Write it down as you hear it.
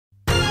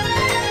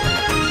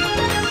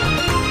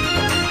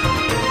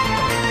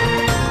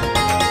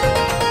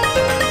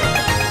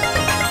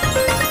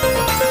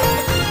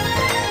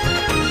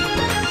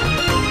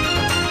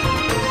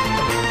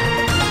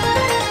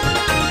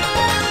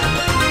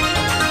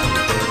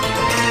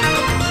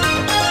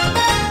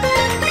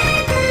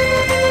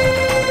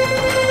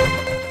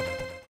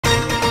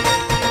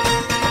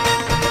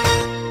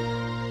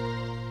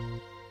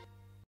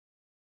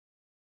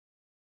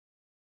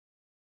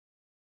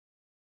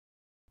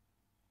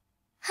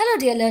Hello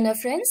dear learner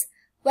friends,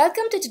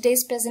 welcome to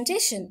today's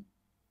presentation.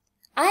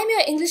 I am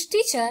your English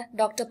teacher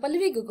Dr.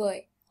 Pallavi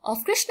Gogoi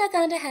of Krishna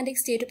Kannada Handicap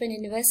State Open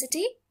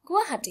University,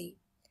 Guwahati.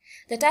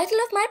 The title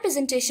of my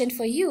presentation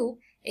for you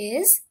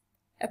is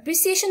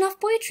Appreciation of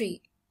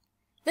Poetry.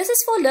 This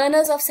is for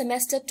learners of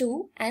semester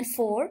 2 and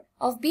 4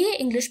 of BA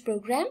English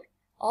program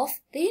of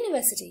the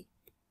university.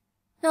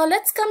 Now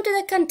let's come to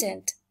the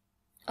content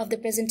of the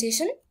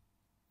presentation.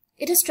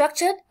 It is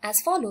structured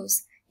as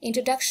follows: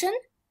 Introduction,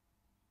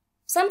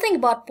 something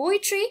about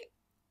poetry,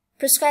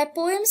 prescribed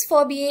poems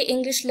for BA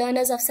English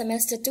learners of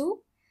semester 2,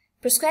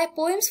 prescribed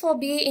poems for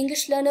BA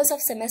English learners of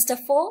semester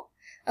 4,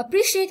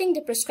 appreciating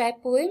the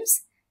prescribed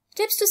poems,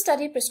 tips to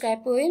study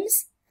prescribed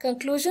poems,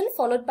 conclusion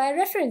followed by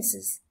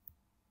references.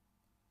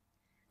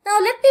 Now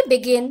let me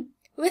begin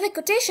with a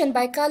quotation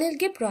by Khalil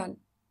Gibran.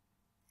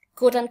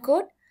 Quote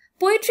unquote,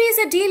 "Poetry is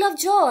a deal of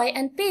joy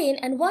and pain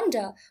and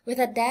wonder with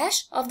a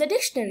dash of the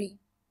dictionary."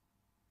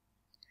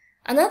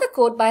 Another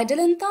quote by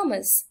Dylan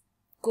Thomas.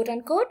 Quote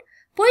unquote,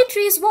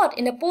 "Poetry is what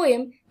in a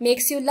poem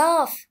makes you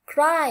laugh,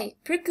 cry,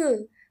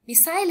 prickle, be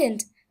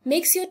silent,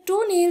 makes your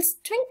toenails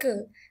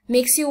twinkle,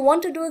 makes you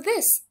want to do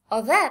this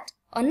or that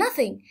or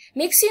nothing,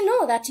 makes you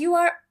know that you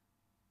are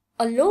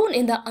alone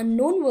in the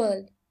unknown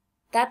world,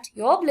 that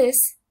your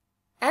bliss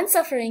and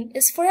suffering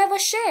is forever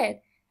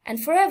shared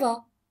and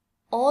forever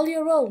all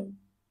your own."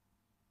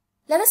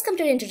 Let us come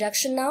to the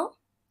introduction now.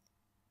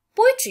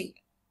 Poetry.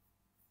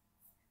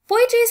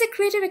 Poetry is a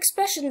creative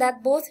expression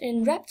that both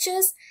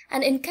enraptures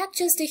and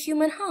encaptures the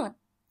human heart.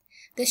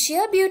 The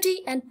sheer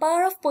beauty and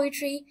power of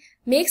poetry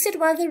makes it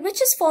one of the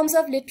richest forms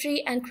of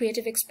literary and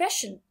creative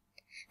expression.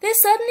 There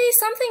is certainly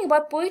something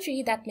about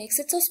poetry that makes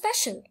it so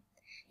special.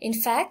 In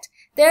fact,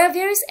 there are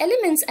various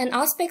elements and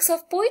aspects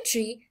of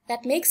poetry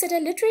that makes it a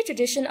literary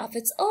tradition of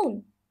its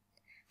own.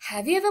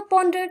 Have you ever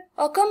pondered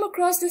or come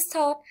across this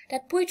thought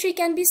that poetry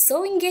can be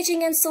so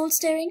engaging and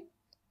soul-stirring?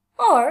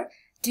 Or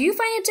do you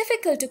find it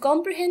difficult to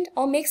comprehend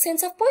or make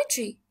sense of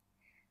poetry?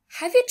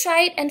 Have you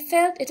tried and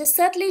felt it is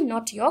certainly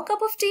not your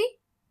cup of tea?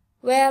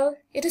 Well,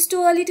 it is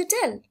too early to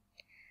tell.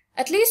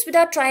 At least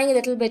without trying a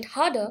little bit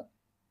harder.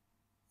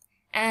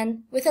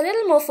 And with a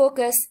little more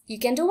focus, you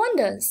can do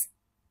wonders.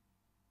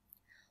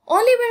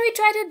 Only when we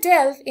try to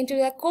delve into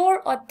the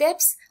core or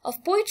depths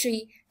of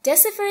poetry,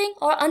 deciphering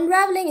or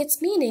unraveling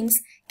its meanings,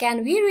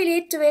 can we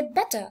relate to it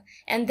better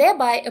and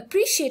thereby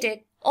appreciate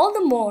it all the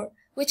more,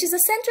 which is the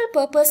central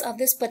purpose of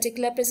this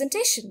particular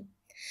presentation.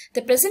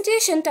 The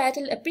presentation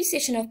titled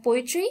Appreciation of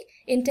Poetry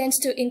intends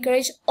to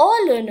encourage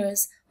all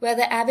learners,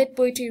 whether avid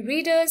poetry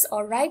readers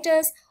or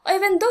writers, or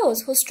even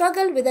those who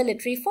struggle with a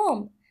literary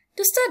form,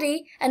 to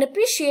study and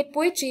appreciate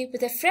poetry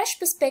with a fresh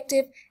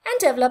perspective and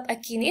develop a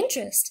keen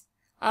interest.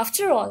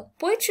 After all,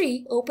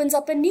 poetry opens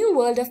up a new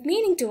world of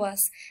meaning to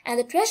us, and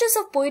the treasures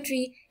of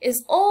poetry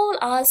is all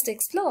ours to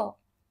explore.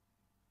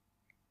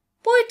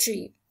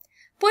 Poetry.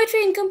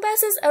 Poetry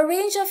encompasses a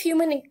range of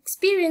human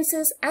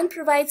experiences and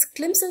provides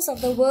glimpses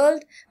of the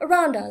world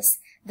around us,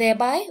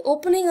 thereby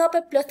opening up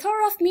a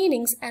plethora of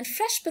meanings and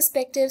fresh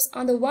perspectives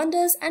on the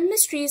wonders and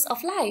mysteries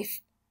of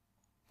life.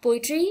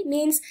 Poetry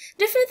means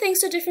different things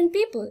to different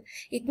people.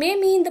 It may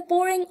mean the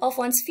pouring of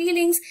one's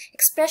feelings,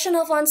 expression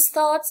of one's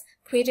thoughts,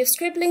 creative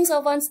scribblings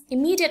of one's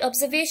immediate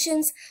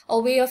observations, a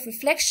way of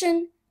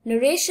reflection,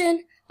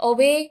 narration, a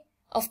way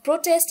of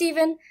protest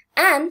even,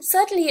 and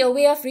certainly a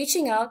way of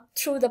reaching out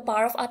through the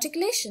power of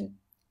articulation.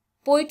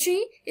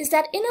 Poetry is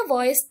that inner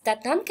voice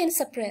that none can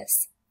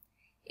suppress.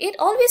 It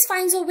always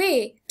finds a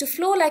way to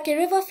flow like a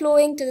river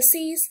flowing to the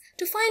seas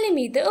to finally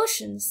meet the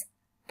oceans.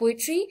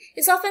 Poetry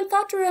is often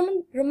thought to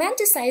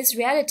romanticize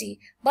reality,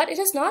 but it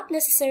is not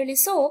necessarily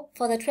so,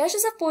 for the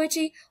treasures of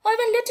poetry or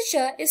even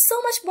literature is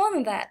so much more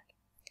than that.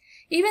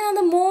 Even on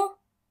the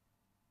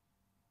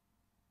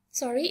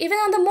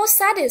most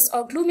saddest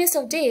or gloomiest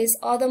of days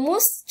or the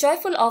most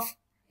joyful of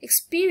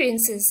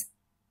experiences,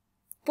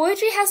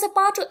 poetry has the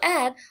power to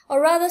add or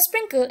rather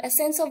sprinkle a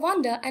sense of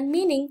wonder and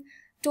meaning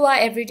to our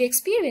everyday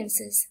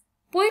experiences.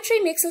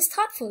 Poetry makes us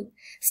thoughtful,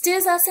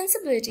 stirs our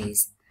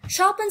sensibilities,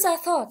 sharpens our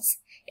thoughts,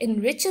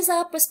 enriches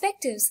our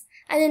perspectives,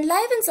 and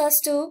enlivens us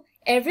to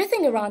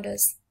everything around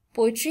us.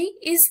 Poetry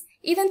is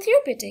even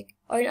therapeutic,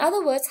 or in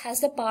other words,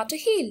 has the power to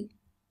heal.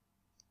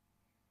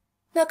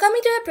 Now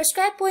coming to the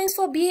prescribed poems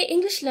for BA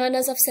English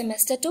learners of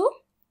semester 2.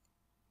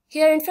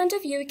 Here in front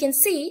of you, you can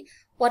see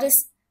what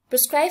is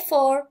prescribed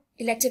for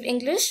elective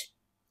English.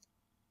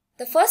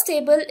 The first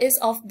table is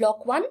of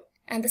block 1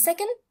 and the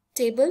second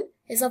table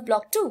is of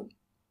block 2.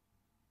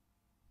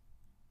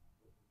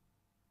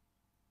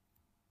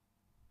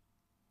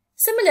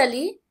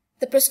 Similarly,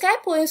 the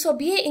prescribed poems for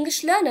BA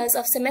English learners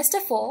of semester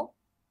 4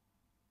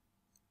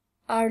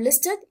 are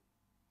listed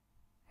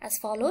as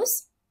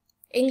follows.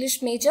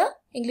 English major,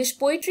 English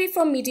poetry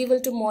from medieval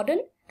to modern,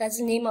 that's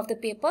the name of the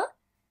paper.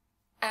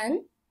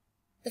 And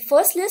the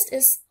first list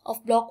is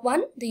of block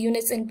 1, the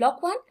units in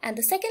block 1, and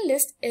the second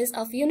list is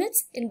of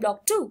units in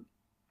block 2.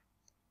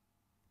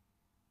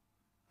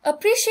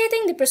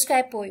 Appreciating the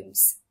prescribed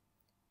poems.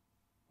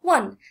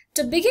 1.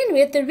 To begin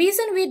with, the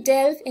reason we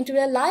delve into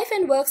the life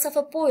and works of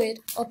a poet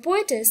or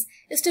poetess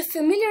is to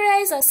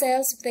familiarize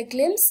ourselves with a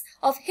glimpse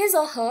of his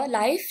or her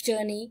life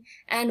journey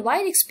and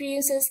wide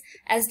experiences,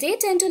 as they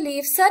tend to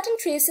leave certain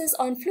traces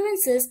or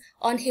influences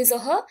on his or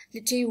her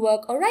literary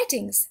work or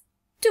writings.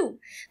 2.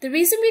 The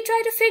reason we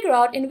try to figure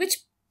out in which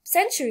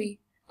century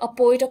a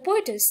poet or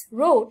poetess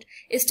wrote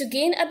is to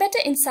gain a better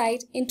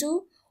insight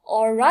into,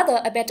 or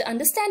rather a better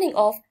understanding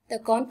of, the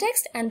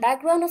context and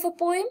background of a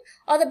poem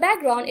or the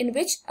background in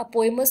which a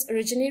poem was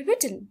originally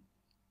written.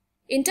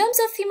 In terms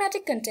of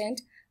thematic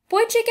content,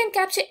 poetry can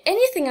capture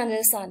anything under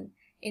the sun.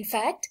 In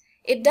fact,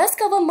 it does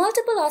cover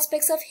multiple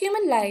aspects of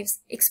human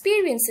lives,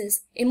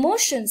 experiences,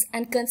 emotions,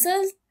 and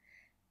concerns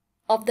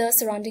of the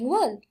surrounding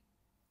world.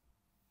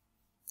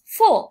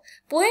 4.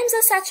 Poems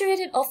are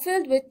saturated or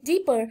filled with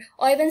deeper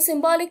or even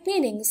symbolic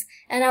meanings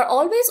and are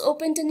always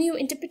open to new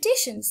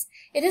interpretations.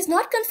 It is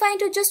not confined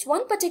to just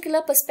one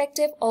particular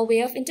perspective or way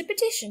of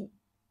interpretation.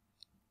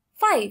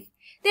 5.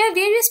 There are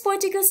various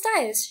poetical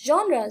styles,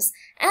 genres,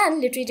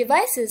 and literary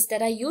devices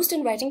that are used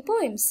in writing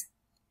poems.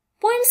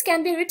 Poems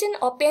can be written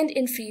or penned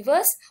in free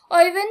verse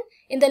or even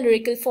in the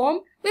lyrical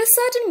form with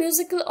certain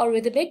musical or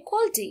rhythmic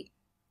quality.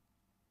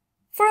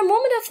 For a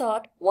moment of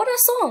thought, what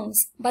are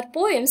songs but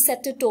poems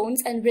set to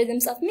tones and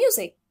rhythms of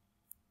music?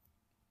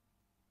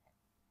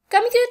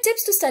 Coming to the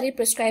tips to study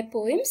prescribed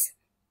poems.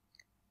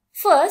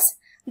 First,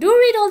 do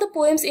read all the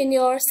poems in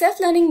your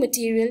self-learning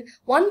material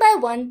one by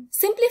one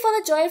simply for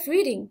the joy of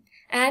reading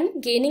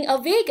and gaining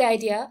a vague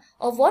idea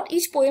of what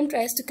each poem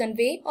tries to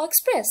convey or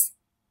express.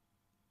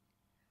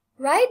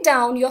 Write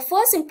down your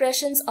first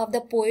impressions of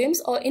the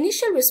poems or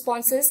initial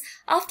responses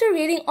after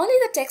reading only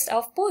the text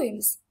of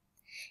poems.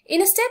 In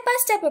a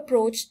step-by-step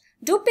approach,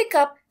 do pick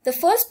up the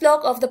first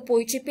block of the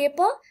poetry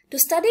paper to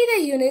study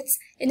the units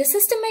in a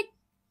systematic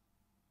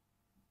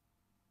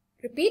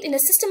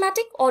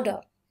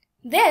order.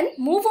 Then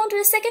move on to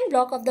the second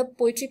block of the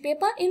poetry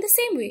paper in the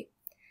same way.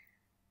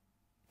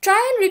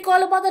 Try and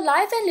recall about the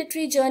life and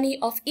literary journey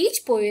of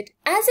each poet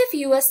as if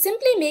you were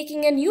simply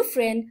making a new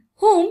friend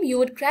whom you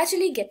would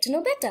gradually get to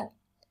know better.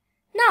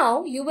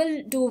 Now you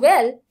will do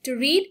well to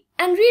read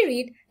and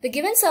reread the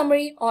given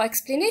summary or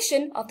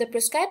explanation of the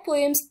prescribed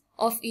poems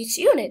of each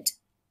unit.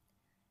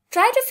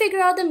 Try to figure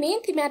out the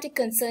main thematic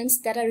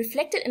concerns that are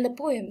reflected in the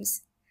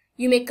poems.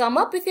 You may come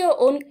up with your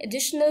own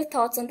additional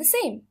thoughts on the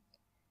same.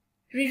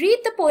 Reread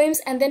the poems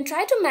and then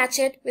try to match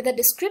it with the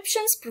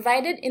descriptions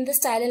provided in the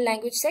style and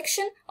language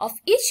section of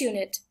each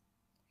unit.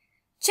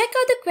 Check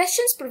out the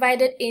questions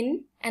provided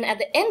in and at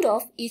the end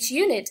of each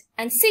unit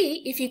and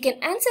see if you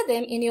can answer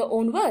them in your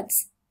own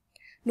words.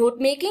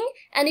 Note-making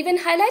and even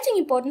highlighting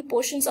important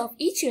portions of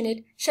each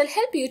unit shall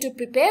help you to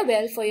prepare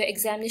well for your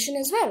examination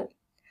as well.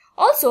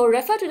 Also,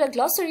 refer to the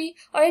glossary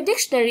or a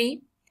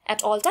dictionary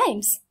at all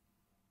times.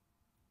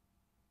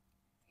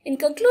 In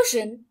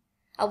conclusion,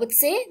 I would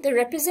say the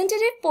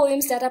representative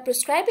poems that are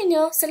prescribed in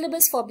your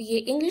syllabus for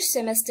BA English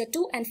Semester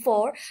 2 and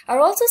 4 are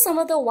also some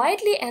of the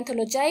widely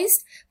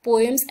anthologized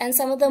poems and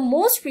some of the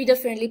most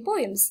reader-friendly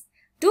poems.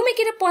 Do make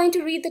it a point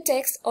to read the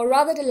text, or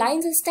rather the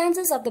lines and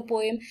stanzas of the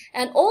poem,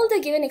 and all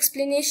the given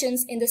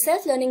explanations in the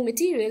self-learning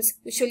materials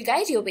which will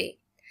guide your way.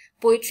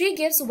 Poetry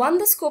gives one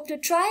the scope to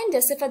try and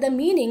decipher the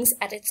meanings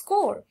at its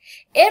core.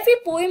 Every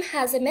poem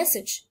has a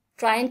message.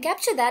 Try and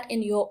capture that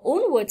in your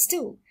own words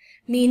too.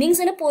 Meanings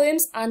in a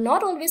poems are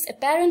not always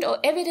apparent or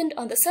evident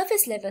on the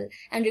surface level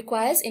and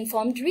requires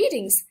informed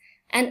readings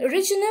and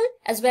original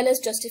as well as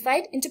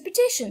justified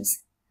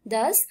interpretations.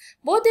 Thus,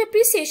 both the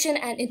appreciation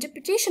and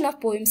interpretation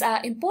of poems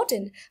are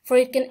important, for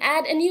it can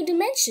add a new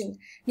dimension,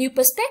 new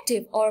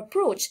perspective or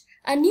approach,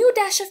 a new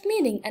dash of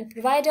meaning, and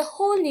provide a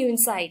whole new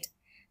insight.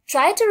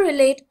 Try to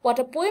relate what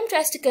a poem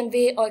tries to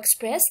convey or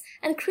express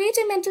and create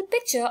a mental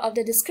picture of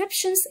the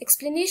descriptions,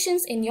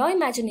 explanations in your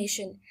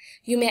imagination.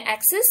 You may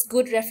access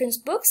good reference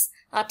books,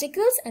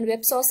 articles, and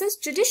web sources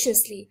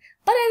judiciously,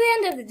 but at the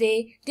end of the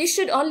day, they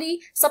should only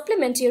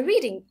supplement your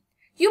reading.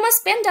 You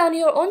must pen down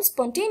your own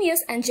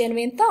spontaneous and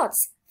genuine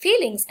thoughts,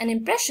 feelings, and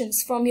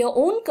impressions from your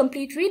own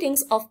complete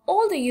readings of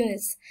all the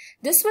units.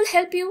 This will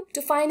help you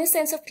to find a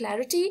sense of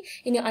clarity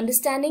in your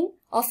understanding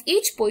of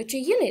each poetry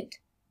unit.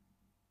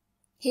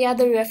 Here are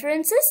the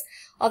references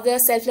of the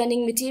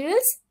self-learning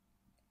materials.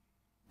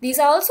 These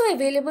are also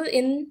available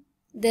in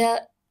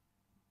the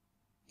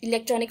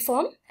electronic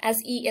form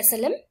as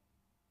ESLM.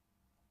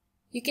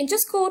 You can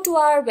just go to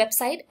our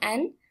website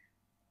and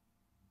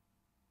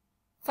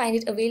find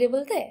it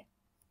available there.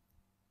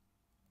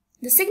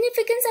 The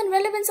significance and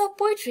relevance of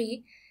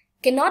poetry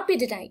cannot be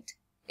denied.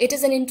 It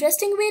is an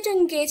interesting way to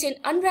engage in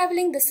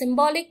unraveling the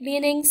symbolic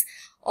meanings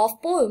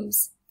of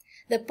poems.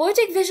 The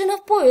poetic vision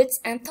of poets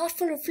and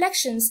thoughtful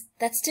reflections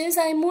that stirs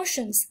our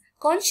emotions,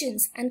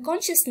 conscience, and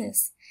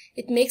consciousness.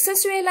 It makes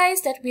us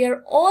realize that we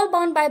are all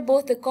bound by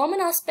both the common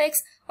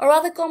aspects or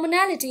rather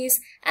commonalities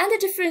and the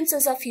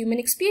differences of human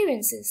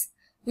experiences.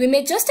 We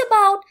may just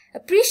about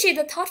appreciate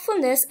the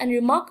thoughtfulness and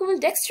remarkable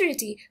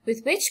dexterity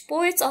with which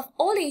poets of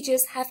all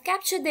ages have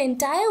captured the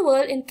entire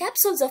world in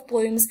capsules of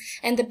poems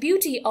and the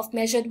beauty of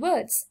measured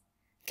words.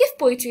 Give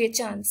poetry a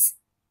chance.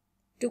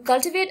 to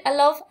cultivate a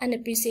love and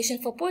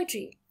appreciation for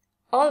poetry.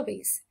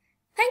 Always.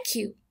 Thank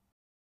you.